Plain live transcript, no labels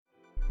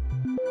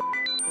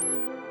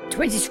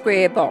20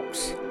 square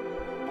box.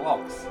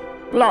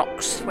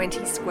 Blocks.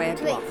 20 square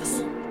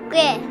blocks.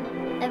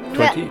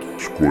 20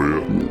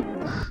 square.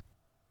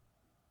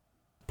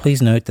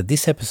 Please note that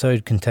this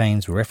episode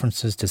contains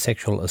references to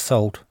sexual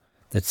assault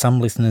that some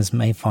listeners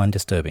may find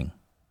disturbing.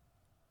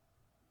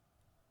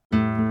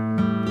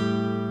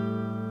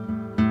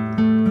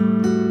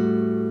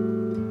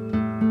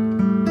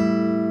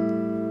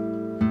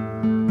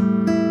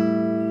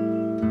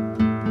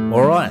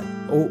 All right.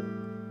 Oh,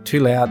 too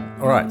loud.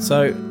 All right.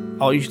 So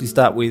I'll usually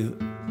start with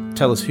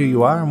tell us who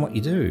you are and what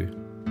you do.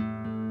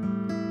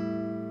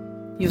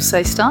 You'll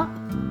say start?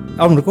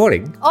 I'm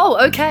recording. Oh,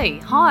 okay.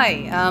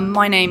 Hi,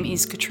 my name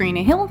is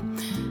Katrina Hill,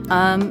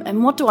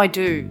 and what do I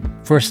do?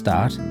 For a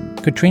start,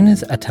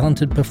 Katrina's a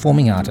talented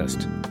performing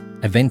artist,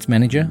 events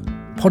manager,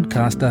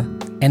 podcaster,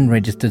 and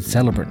registered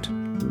celebrant.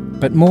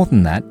 But more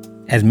than that,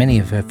 as many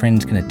of her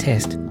friends can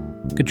attest,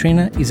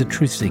 Katrina is a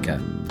truth seeker,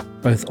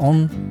 both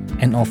on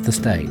and off the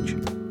stage.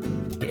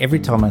 Every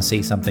time I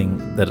see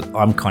something that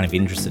I'm kind of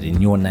interested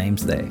in, your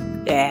name's there.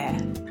 Yeah.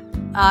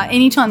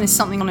 Anytime there's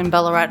something on in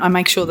Ballarat, I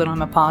make sure that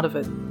I'm a part of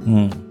it.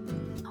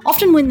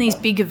 Often when these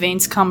big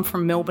events come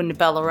from Melbourne to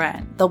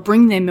Ballarat, they'll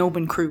bring their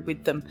Melbourne crew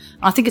with them.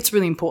 I think it's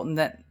really important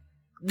that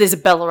there's a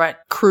Ballarat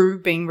crew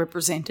being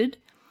represented.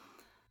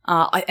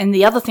 And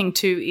the other thing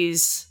too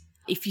is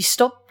if you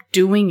stop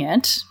doing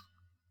it,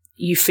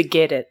 you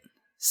forget it.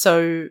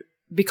 So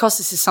because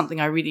this is something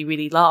I really,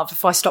 really love,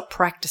 if I stop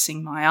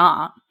practicing my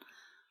art,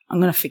 I'm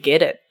going to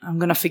forget it. I'm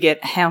going to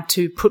forget how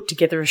to put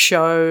together a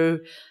show,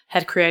 how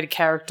to create a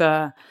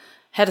character,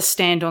 how to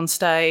stand on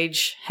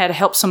stage, how to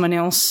help someone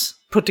else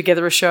put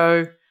together a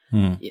show.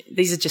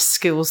 These are just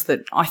skills that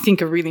I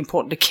think are really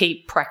important to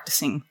keep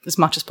practicing as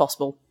much as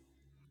possible.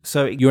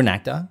 So you're an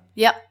actor?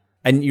 Yep.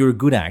 And you're a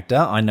good actor.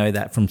 I know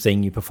that from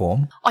seeing you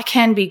perform. I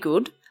can be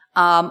good.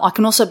 I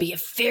can also be a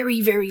very,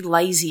 very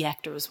lazy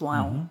actor as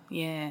well.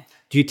 Yeah.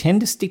 Do you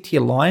tend to stick to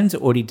your lines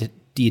or do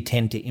you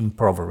tend to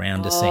improv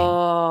around a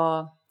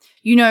scene?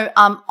 You know,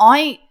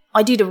 I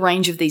did a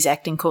range of these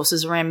acting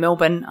courses around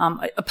Melbourne.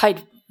 I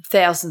paid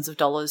thousands of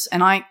dollars,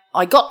 and I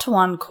got to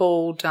one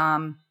called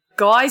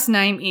guy's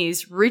name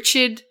is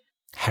Richard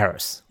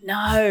Harris.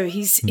 No,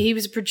 he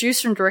was a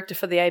producer and director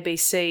for the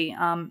ABC.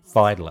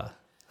 Feidler.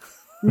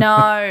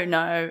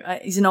 No,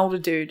 he's an older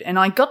dude, and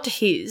I got to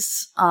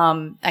his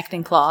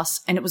acting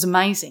class, and it was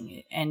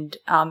amazing. And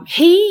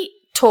he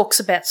talks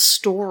about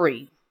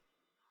story.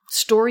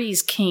 Story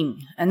is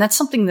king, and that's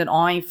something that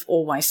I've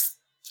always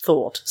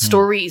thought.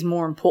 Story is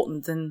more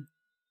important than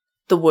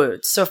the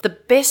words. So if the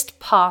best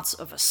parts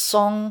of a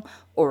song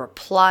or a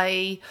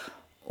play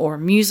or a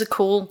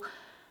musical,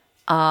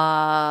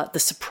 the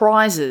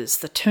surprises,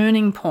 the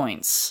turning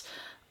points,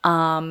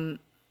 you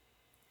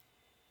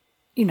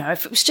know,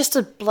 if it was just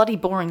a bloody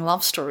boring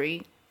love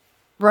story,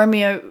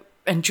 Romeo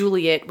and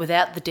Juliet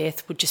without the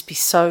death would just be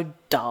so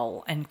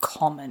dull and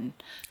common.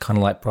 Kind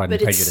of like Pride and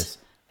Prejudice.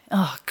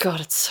 Oh, God,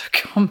 it's so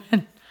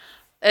common.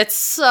 It's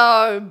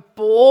so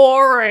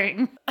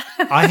boring.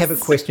 I have a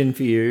question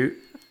for you,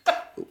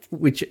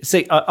 which,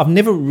 see, I've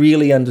never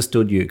really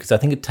understood you because I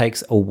think it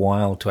takes a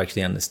while to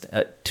actually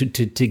understand,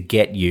 to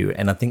get you,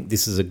 and I think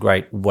this is a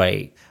great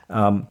way.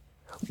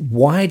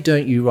 Why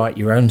don't you write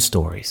your own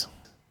stories?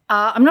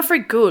 I'm not very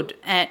good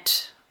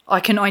I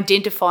can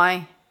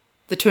identify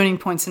the turning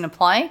points in a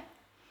play.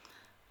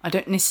 I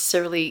don't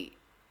necessarily,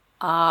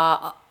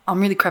 I'm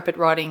really crap at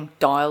writing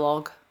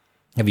dialogue.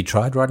 Have you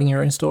tried writing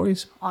your own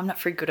stories? I'm not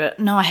very good at it.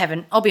 No, I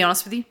haven't. I'll be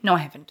honest with you. No, I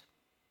haven't.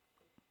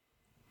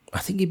 I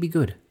think you'd be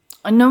good.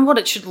 I know what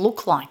it should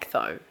look like,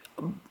 though,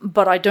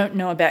 but I don't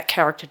know about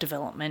character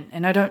development,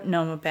 and I don't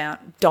know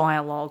about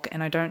dialogue,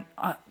 and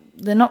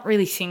they're not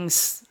really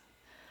things.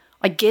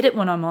 I get it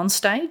when I'm on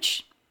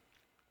stage.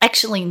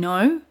 Actually,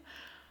 no.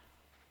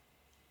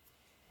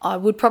 I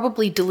would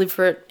probably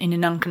deliver it in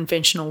an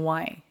unconventional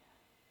way,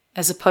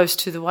 as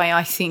opposed to the way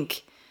I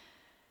think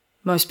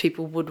most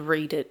people would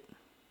read it.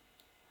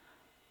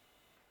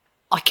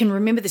 I can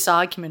remember this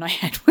argument I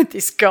had with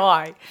this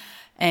guy,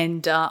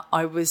 and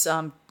I was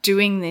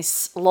doing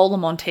this Lola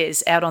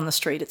Montez out on the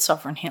street at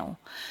Sovereign Hill,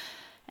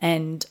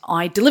 and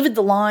I delivered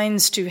the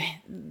lines to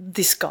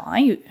this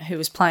guy who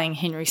was playing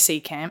Henry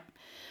Seacamp,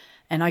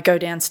 and I go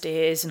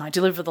downstairs and I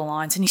deliver the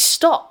lines, and he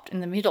stopped in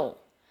the middle,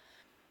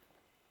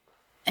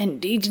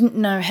 and he didn't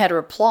know how to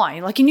reply.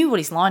 Like, he knew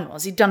what his line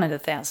was. He'd done it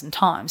 1,000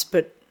 times,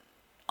 but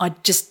I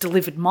just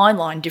delivered my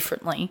line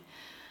differently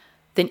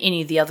than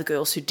any of the other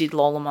girls who did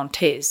Lola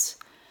Montez.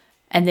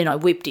 And then I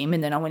whipped him,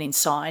 and then I went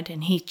inside,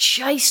 and he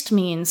chased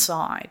me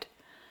inside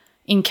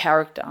in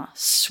character,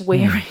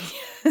 swearing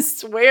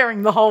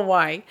the whole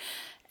way,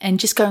 and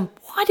just going,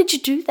 "Why did you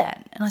do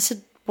that?" And I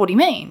said, "What do you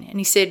mean?" And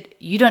he said,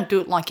 "You don't do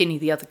it like any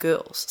of the other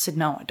girls." I said,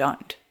 "No, I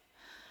don't."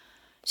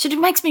 So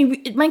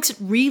it makes it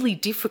really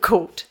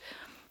difficult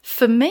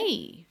for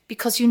me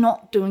because you're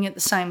not doing it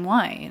the same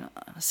way. And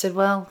I said,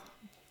 "Well,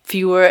 if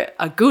you were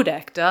a good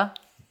actor,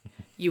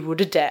 you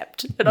would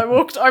adapt." And I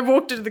walked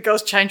into the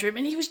girls' change room,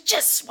 and he was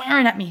just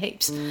swearing at me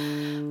heaps. I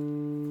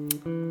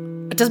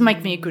doesn't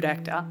make me a good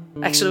actor.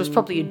 Actually, it was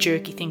probably a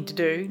jerky thing to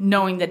do,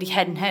 knowing that he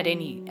hadn't had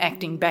any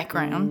acting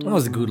background. That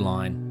was a good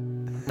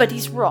line. But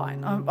he's right.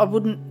 I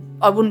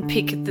wouldn't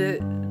pick to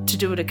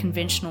do it a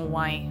conventional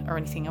way or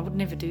anything. I would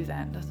never do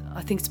that.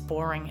 I think it's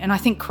boring. And I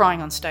think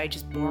crying on stage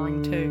is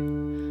boring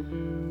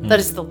too. That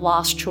is the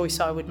last choice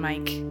I would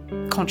make,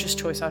 conscious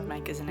choice I'd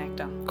make as an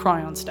actor,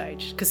 cry on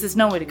stage, because there's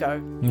nowhere to go.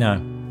 No,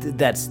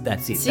 that's it.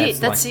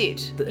 That's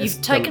it.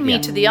 You've taken me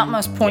to the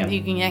utmost point that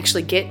you can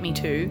actually get me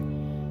to,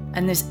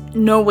 and there's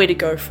nowhere to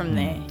go from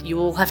there. You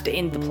will have to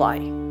end the play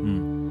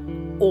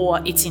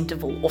or its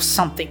interval or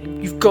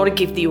something. You've got to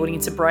give the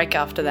audience a break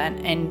after that.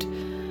 And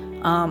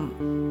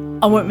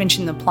I won't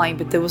mention the play,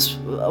 but there was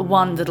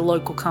one that a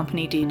local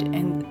company did,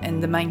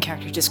 and the main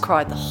character just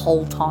cried the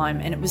whole time,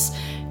 and it was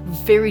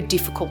very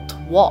difficult to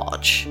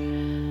watch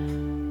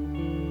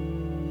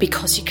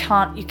because you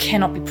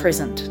cannot be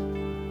present.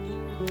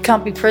 You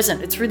can't be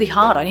present. It's really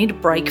hard. I need a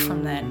break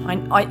from that.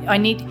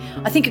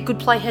 I think a good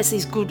play has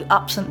these good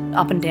up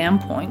and down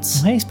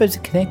points. How are you supposed to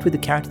connect with the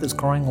character that's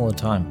crying all the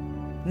time?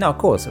 No, of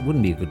course, it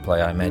wouldn't be a good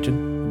play, I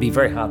imagine. It'd be a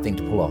very hard thing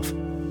to pull off.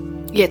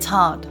 Yeah, it's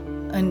hard.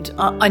 And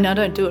I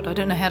don't do it. I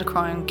don't know how to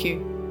cry on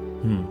cue.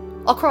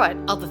 I'll cry at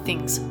other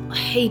things.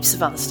 Heaps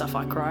of other stuff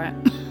I cry at.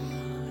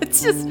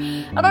 It's just,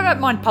 and I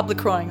don't mind public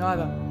crying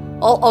either.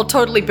 I'll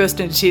totally burst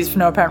into tears for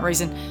no apparent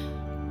reason.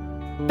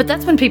 But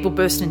that's when people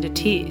burst into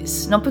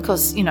tears. Not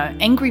because,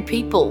 angry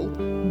people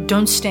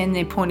don't stand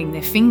there pointing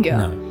their finger.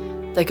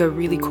 No. They go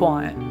really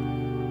quiet.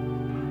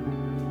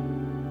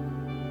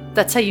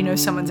 That's how you know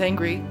someone's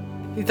angry.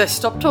 If they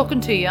stop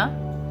talking to you,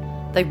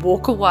 they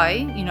walk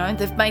away,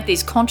 they've made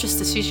these conscious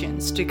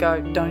decisions to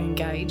go, don't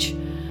engage.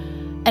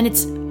 And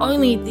it's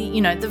only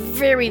the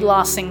very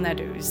last thing they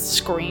do is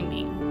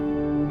screaming.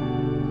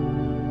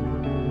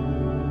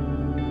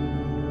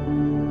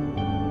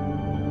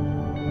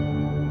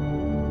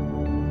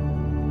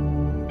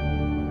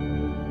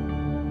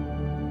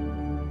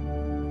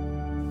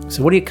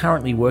 So what are you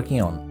currently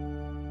working on?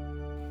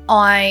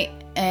 I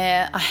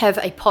have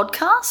a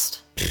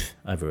podcast.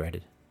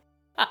 Overrated.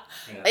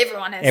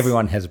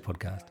 Everyone has a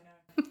podcast.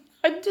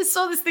 I just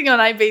saw this thing on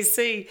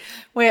ABC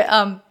where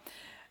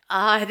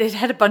it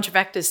had a bunch of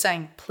actors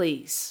saying,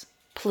 please,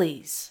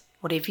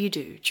 whatever you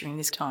do during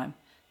this time,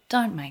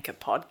 don't make a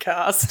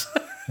podcast.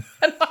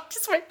 And I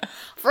just went,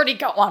 I've already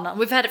got one.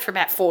 We've had it for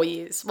about 4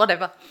 years,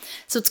 whatever.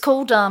 So it's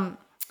called,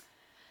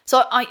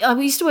 so I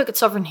used to work at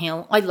Sovereign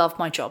Hill. I love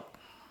my job.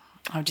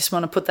 I just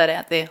want to put that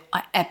out there.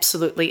 I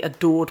absolutely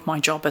adored my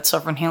job at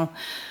Sovereign Hill.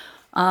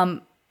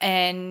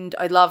 And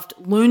I loved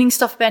learning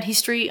stuff about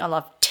history. I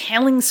loved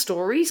telling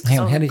stories because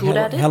I was good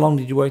at it. How long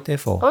did you work there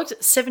for? I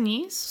worked 7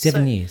 years.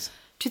 7 years.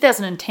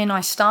 2010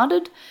 I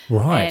started.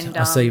 Right.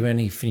 I see you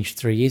only finished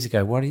 3 years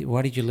ago.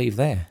 Why did you leave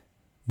there?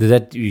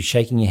 You're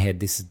shaking your head.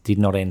 This did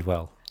not end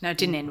well. No, it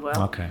didn't end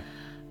well. Okay.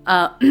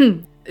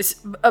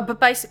 But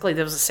basically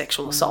there was a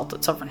sexual assault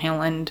at Sovereign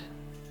Hill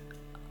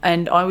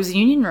and I was a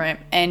union rep,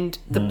 and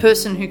the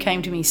person who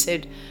came to me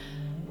said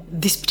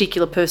this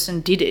particular person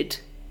did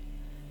it.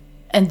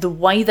 And the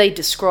way they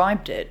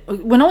described it,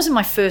 when I was in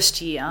my first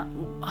year,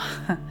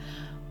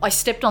 I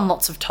stepped on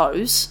lots of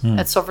toes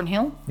at Sovereign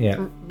Hill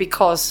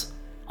because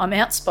I'm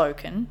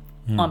outspoken,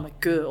 I'm a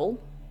girl.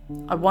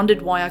 I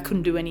wondered why I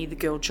couldn't do any of the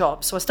girl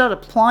jobs. So I started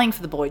applying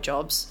for the boy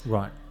jobs.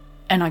 Right.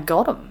 And I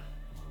got them.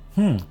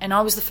 And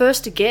I was the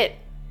first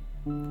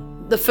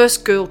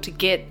girl to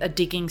get a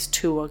diggings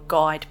tour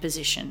guide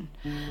position.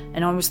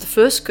 And I was the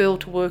first girl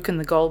to work in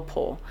the gold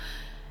pour.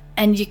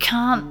 And you've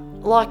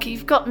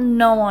got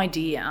no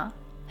idea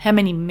how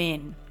many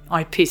men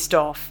I pissed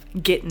off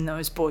getting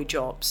those boy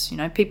jobs.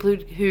 People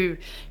who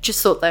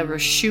just thought they were a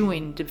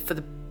shoo-in for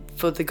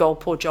the gold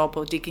pour job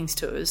or diggings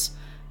tours,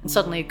 and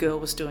suddenly a girl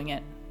was doing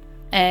it.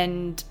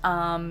 And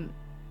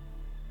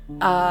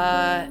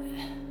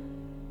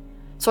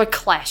so I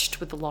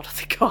clashed with a lot of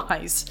the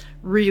guys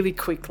really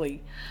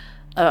quickly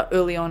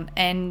early on.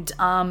 And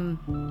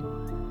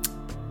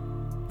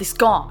this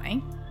guy,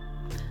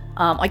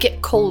 I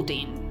get called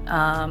in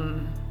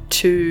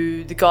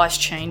to the guys'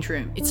 change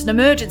room. It's an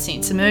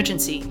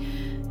emergency.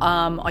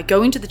 I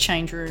go into the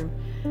change room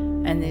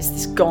and there's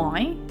this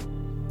guy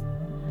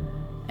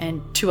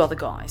and two other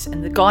guys.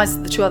 And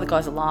the two other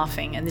guys are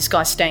laughing, and this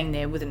guy's standing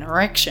there with an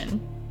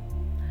erection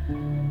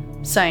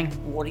saying,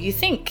 "What do you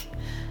think?"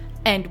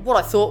 And what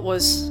I thought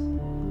was,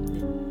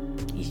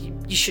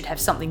 you should have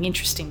something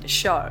interesting to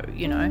show,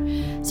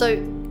 So,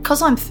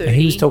 because I'm 30... And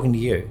he was talking to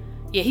you?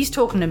 Yeah, he's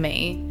talking to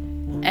me.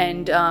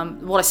 And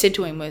what I said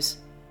to him was,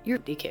 "You're a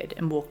dickhead,"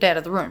 and walked out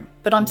of the room.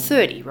 But I'm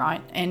 30,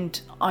 right?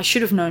 And I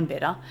should have known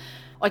better.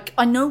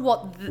 I know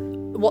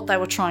what they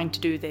were trying to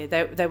do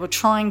there. They were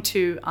trying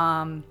to...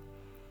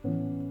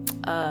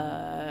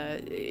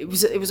 it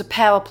was a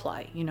power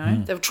play,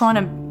 They were trying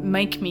to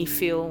make me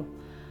feel...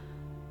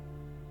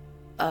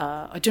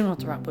 I don't know what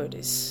the right word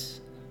is,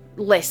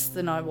 less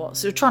than I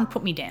was. They were trying to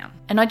put me down,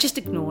 and I just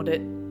ignored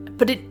it.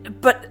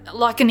 But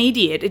like an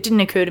idiot, it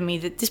didn't occur to me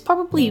that this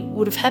probably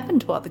would have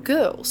happened to other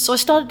girls. So I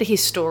started to hear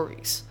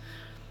stories,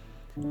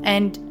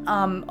 and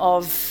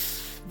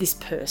of this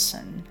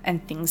person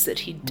and things that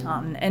he'd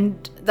done,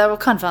 and they were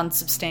kind of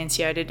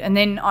unsubstantiated. And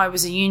then I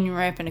was a union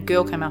rep, and a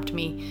girl came up to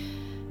me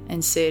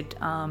and said,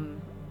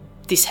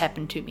 this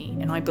happened to me,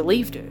 and I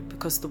believed her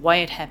because the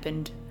way it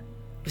happened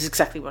was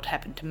exactly what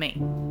happened to me.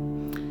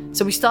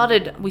 So we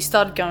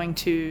started going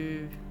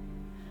to...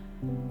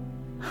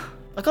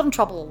 I got in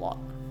trouble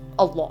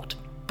a lot,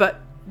 but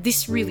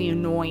this really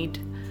annoyed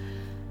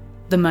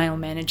the male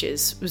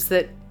managers, was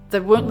that they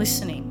weren't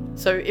listening.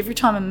 So every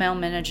time a male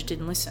manager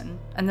didn't listen,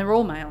 and they're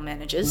all male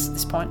managers at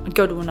this point, I'd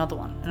go to another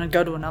one, and I'd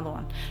go to another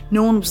one.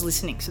 No one was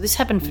listening. So this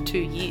happened for 2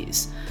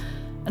 years.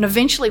 And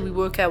eventually we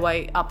work our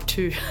way up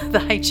to the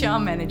HR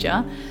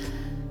manager,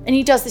 and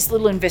he does this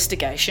little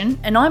investigation,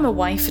 and I'm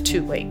away for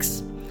 2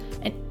 weeks.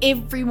 And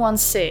everyone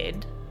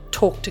said,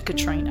 talk to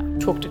Katrina.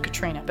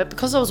 But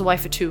because I was away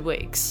for 2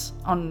 weeks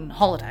on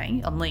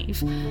holiday, on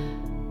leave,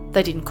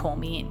 they didn't call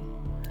me in.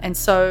 And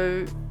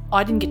so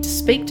I didn't get to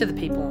speak to the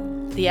people,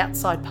 the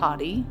outside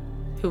party,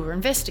 who were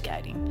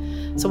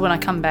investigating. So when I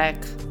come back...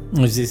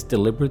 Was this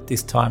deliberate,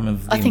 this time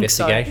of the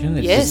investigation? So.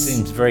 It Yes. just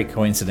seems very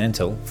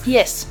coincidental.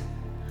 Yes.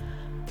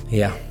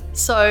 Yeah.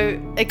 So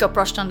it got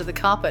brushed under the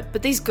carpet.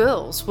 But these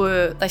girls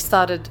they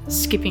started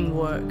skipping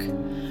work,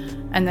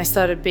 and they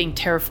started being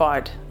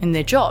terrified in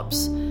their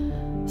jobs.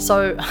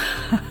 So,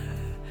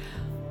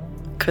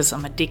 because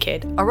I'm a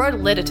dickhead, I wrote a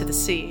letter to the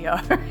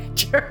CEO,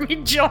 Jeremy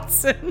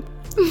Johnson.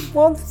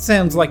 Well, that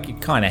sounds like you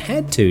kind of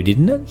had to,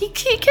 didn't it? He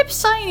kept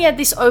saying he had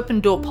this open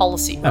door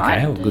policy,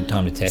 right? Okay, a good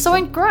time to test So I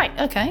it. went, great,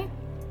 okay.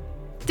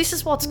 This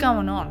is what's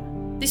going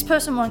on. This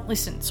person won't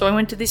listen, so I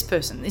went to this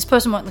person. This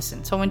person won't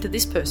listen, so I went to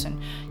this person.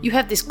 You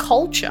have this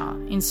culture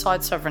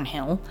inside Sovereign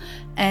Hill,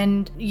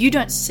 and you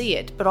don't see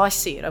it, but I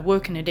see it. I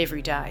work in it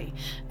every day.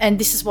 And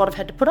this is what I've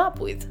had to put up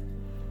with.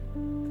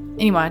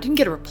 Anyway, I didn't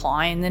get a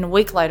reply, and then a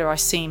week later I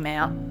see him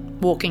out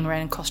walking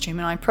around in costume,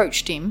 and I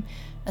approached him.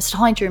 I said,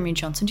 hi, Jeremy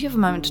Johnson, do you have a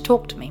moment to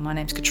talk to me? My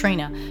name's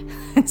Katrina.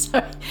 And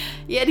so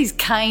he had his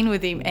cane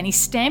with him, and he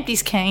stamped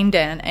his cane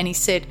down, and he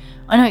said,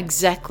 I know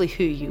exactly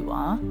who you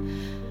are.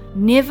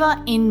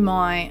 Never in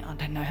my, I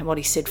don't know what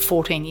he said,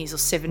 14 years or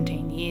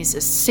 17 years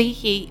as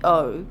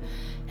CEO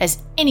has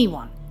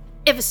anyone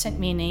ever sent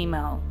me an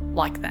email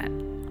like that.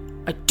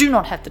 I do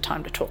not have the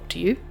time to talk to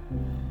you.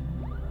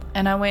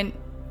 And I went,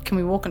 can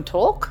we walk and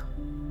talk?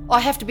 I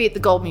have to be at the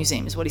Gold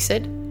Museum, is what he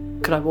said.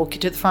 Could I walk you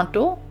to the front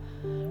door?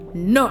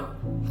 No.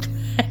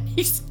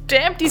 He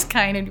stamped his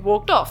cane and he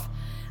walked off.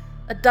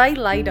 A day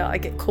later, I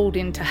get called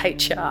into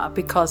HR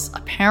because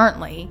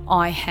apparently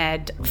I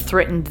had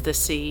threatened the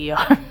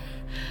CEO.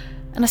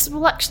 And I said,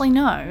 well, actually,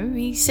 no.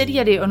 He said he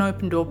had an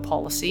open door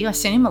policy. I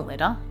sent him a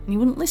letter and he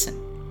wouldn't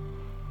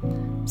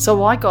listen.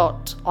 So I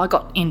got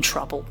in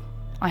trouble.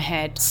 I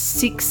had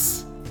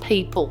 6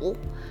 people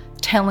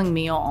telling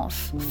me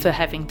off for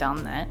having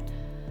done that.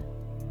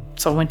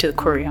 So I went to the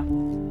courier.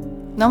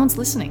 No one's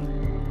listening.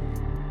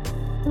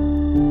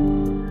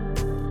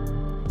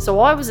 So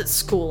I was at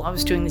school. I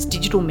was doing this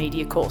digital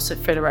media course at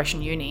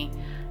Federation Uni,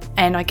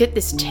 and I get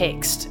this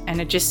text and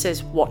it just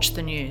says, watch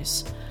the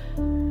news.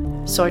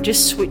 So I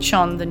just switch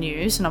on the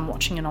news and I'm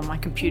watching it on my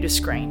computer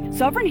screen.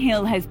 Sovereign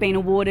Hill has been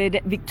awarded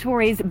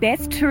Victoria's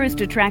best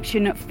tourist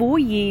attraction 4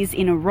 years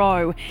in a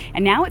row,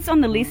 and now it's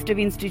on the list of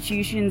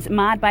institutions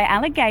marred by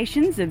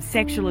allegations of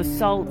sexual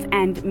assault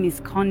and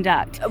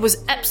misconduct. I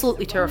was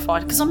absolutely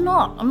terrified because I'm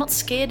not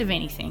scared of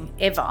anything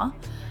ever,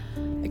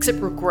 except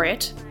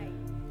regret.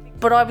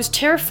 But I was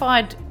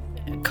terrified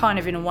kind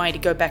of in a way to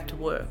go back to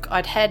work.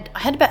 I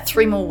had about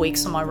 3 more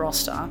weeks on my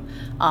roster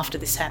after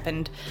this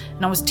happened,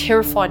 and I was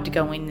terrified to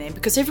go in there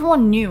because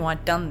everyone knew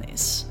I'd done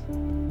this.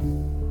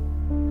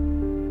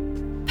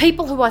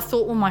 People who I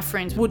thought were my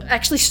friends would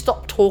actually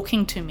stop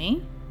talking to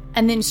me,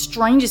 and then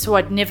strangers who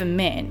I'd never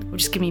met would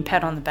just give me a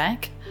pat on the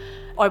back.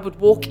 I would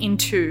walk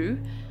into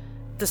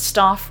the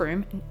staff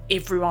room and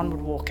everyone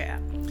would walk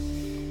out.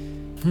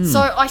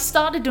 So I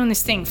started doing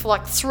this thing for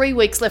like 3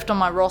 weeks left on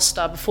my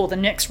roster before the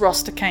next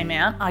roster came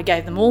out. I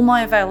gave them all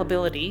my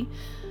availability,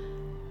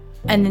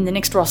 and then the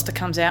next roster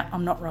comes out,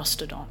 I'm not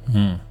rostered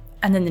on.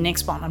 And then the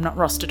next one, I'm not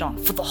rostered on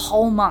for the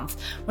whole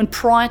month, when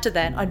prior to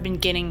that I'd been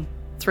getting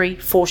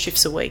 3-4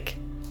 shifts a week.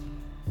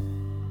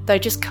 They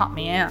just cut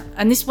me out.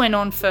 And this went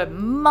on for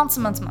months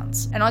and months and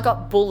months. And I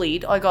got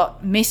bullied. I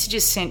got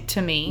messages sent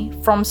to me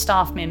from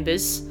staff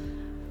members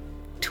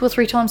 2 or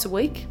 3 times a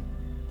week,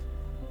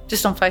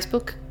 just on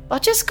Facebook. I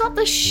just got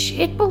the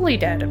shit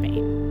bullied out of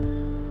me.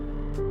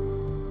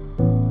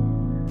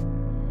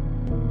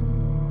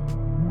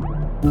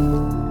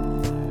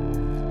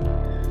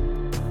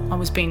 I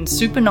was being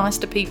super nice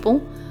to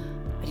people.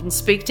 I didn't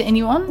speak to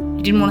anyone.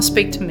 You didn't want to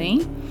speak to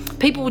me.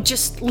 People would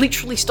just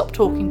literally stop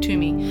talking to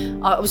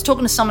me. I was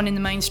talking to someone in the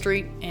main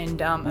street,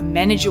 and a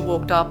manager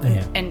walked up,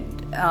 and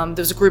there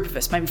was a group of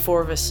us, maybe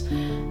 4 of us,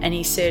 and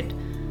he said,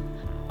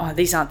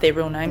 these aren't their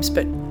real names,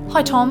 but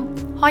hi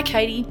Tom, hi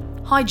Katie,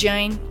 hi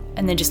Jane,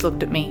 and then just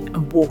looked at me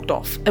and walked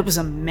off. It was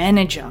a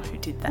manager who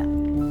did that.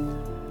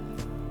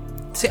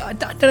 See, I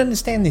don't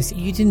understand this.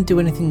 You didn't do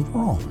anything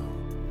wrong.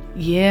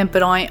 Yeah,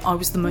 but I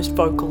was the most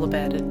vocal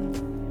about it.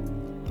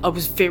 I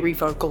was very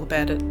vocal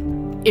about it.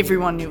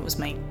 everyone knew it was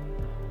me.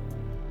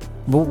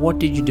 Well, what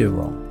did you do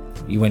wrong?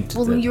 You went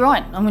to You're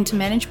right. I went to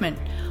management.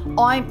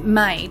 I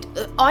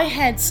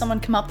had someone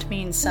come up to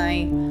me and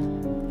say,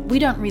 we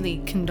don't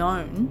really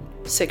condone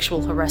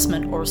sexual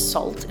harassment or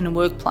assault in a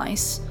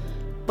workplace,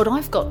 but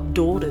I've got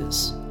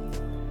daughters.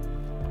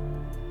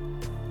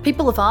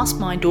 People have asked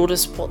my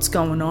daughters what's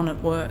going on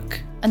at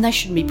work, and they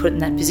shouldn't be put in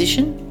that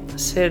position. I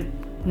said,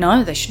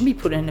 no, they shouldn't be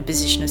put in a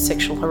position of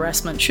sexual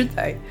harassment, should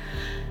they?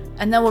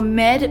 And they were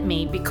mad at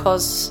me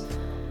because,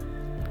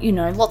 you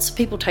know, lots of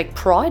people take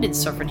pride in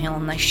Sovereign Hill,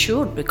 and they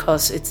should,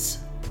 because it's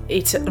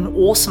an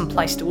awesome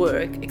place to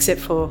work,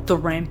 except for the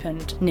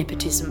rampant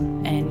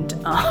nepotism and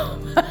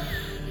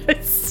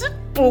it's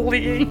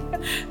bullying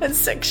and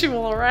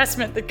sexual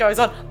harassment that goes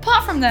on.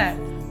 Apart from that,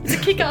 it's a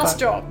kick-ass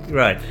job.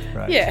 Right.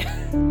 Yeah.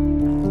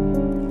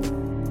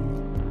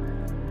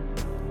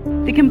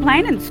 The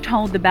complainants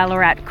told the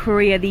Ballarat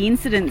Courier the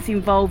incidents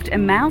involved a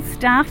male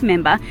staff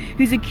member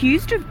who's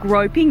accused of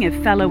groping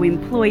a fellow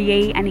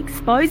employee and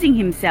exposing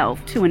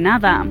himself to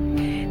another.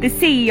 The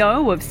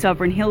CEO of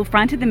Sovereign Hill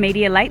fronted the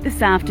media late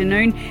this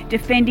afternoon,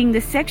 defending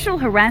the sexual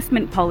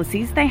harassment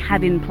policies they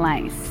have in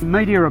place.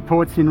 Media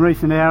reports in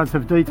recent hours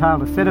have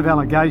detailed a set of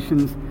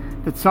allegations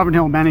that Sovereign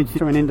Hill managed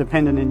through an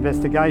independent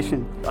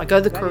investigation. I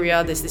go to the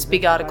Courier, there's this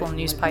big article in the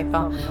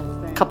newspaper.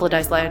 A couple of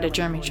days later,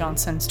 Jeremy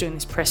Johnson's doing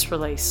this press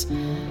release.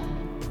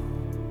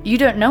 You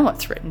don't know what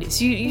threatened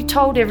is. You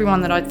told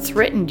everyone that I'd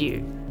threatened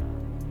you.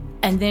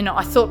 And then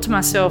I thought to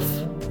myself,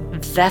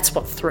 that's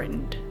what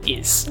threatened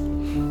is. You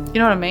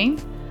know what I mean?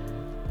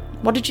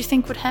 What did you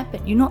think would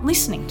happen? You're not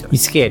listening to it. You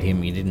scared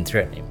him, you didn't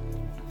threaten him.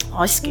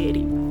 I scared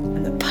him,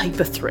 and the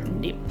paper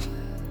threatened him.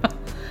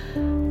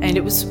 And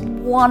it was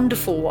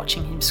wonderful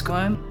watching him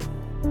squirm.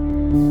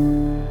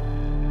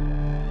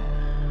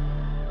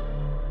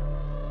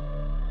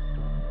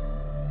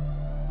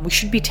 We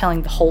should be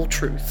telling the whole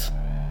truth,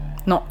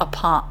 not a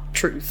part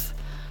truth.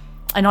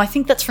 And I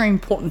think that's very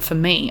important for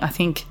me. I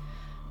think,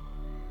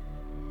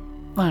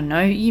 I don't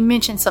know, you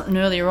mentioned something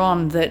earlier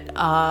on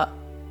that,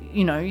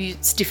 you know,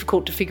 it's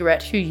difficult to figure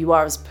out who you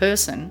are as a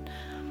person.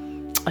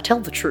 I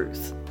tell the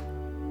truth.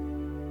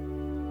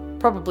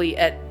 Probably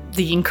at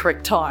the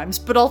incorrect times,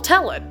 but I'll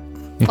tell it.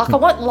 Like, I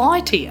won't lie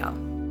to you.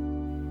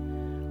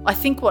 I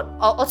think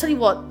I'll tell you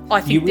what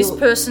I think this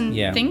person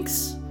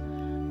thinks,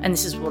 and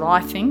this is what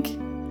I think.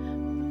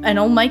 And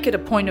I'll make it a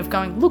point of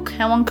going, look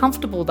how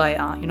uncomfortable they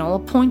are. You know, I'll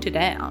point it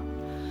out.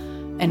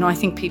 And I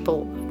think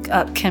people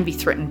can be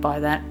threatened by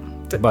that.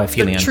 By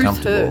feeling uncomfortable.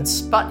 The truth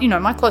hurts. But, you know,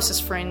 my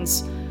closest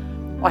friends,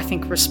 I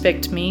think,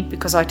 respect me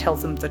because I tell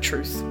them the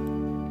truth.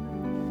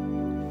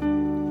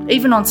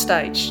 Even on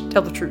stage,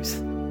 tell the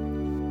truth.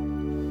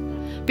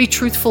 Be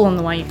truthful in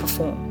the way you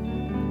perform.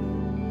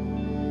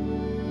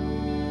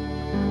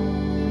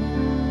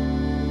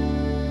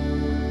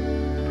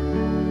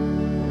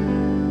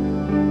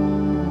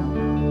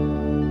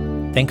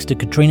 Thanks to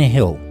Katrina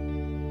Hill.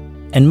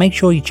 And make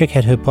sure you check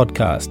out her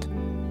podcast,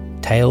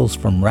 Tales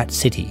from Rat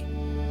City.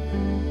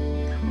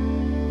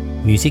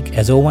 Music,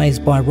 as always,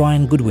 by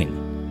Ryan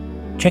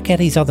Goodwin. Check out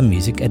his other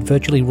music at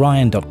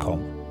virtuallyryan.com.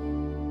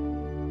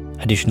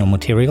 Additional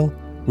material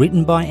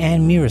written by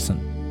Anne Murison.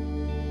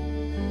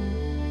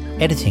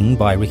 Editing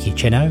by Ricky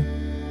Cheno.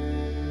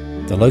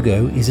 The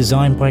logo is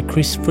designed by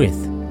Chris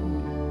Frith.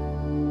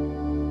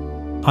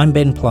 I'm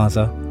Ben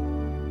Plaza,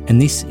 and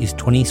this is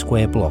 20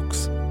 Square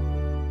Blocks.